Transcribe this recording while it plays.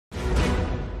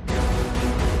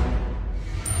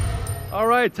All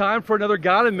right, time for another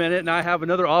Got a Minute, and I have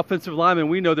another offensive lineman.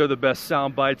 We know they're the best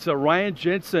sound bites. Ryan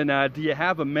Jensen, do you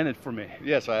have a minute for me?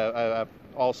 Yes, I have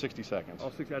all 60 seconds.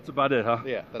 All 60, that's about it, huh?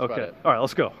 Yeah, that's about it. All right,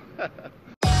 let's go. All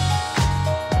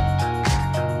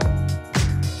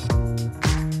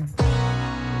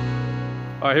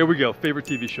right, here we go. Favorite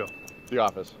TV show? The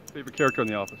Office. Favorite character in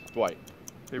The Office? Dwight.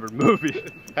 Favorite movie?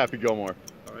 Happy Gilmore.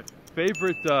 All right.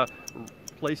 Favorite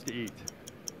place to eat?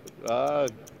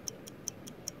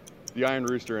 The Iron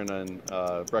Rooster and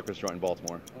a breakfast joint in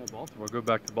Baltimore. Oh, Baltimore. Go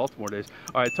back to Baltimore days.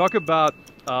 All right, talk about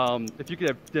if you could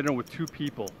have dinner with two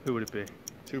people, who would it be?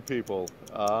 Two people.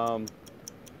 I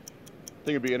think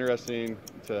it'd be interesting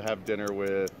to have dinner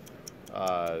with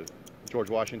George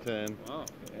Washington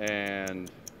and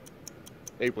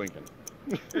Abe Lincoln.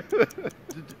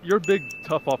 You're a big,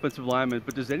 tough offensive lineman,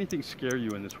 but does anything scare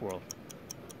you in this world?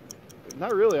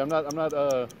 Not really.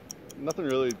 Nothing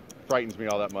really frightens me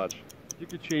all that much. If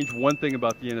you could change one thing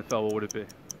about the NFL, what would it be?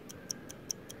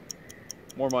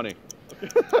 More money.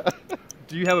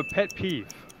 Do you have a pet peeve?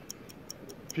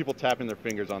 People tapping their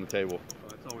fingers on the table. Oh,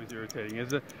 that's always irritating,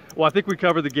 isn't it? Well, I think we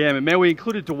covered the gamut. Man, we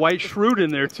included Dwight Schrute in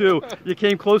there, too. You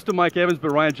came close to Mike Evans,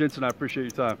 but Ryan Jensen, I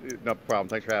appreciate your time. No problem.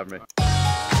 Thanks for having me.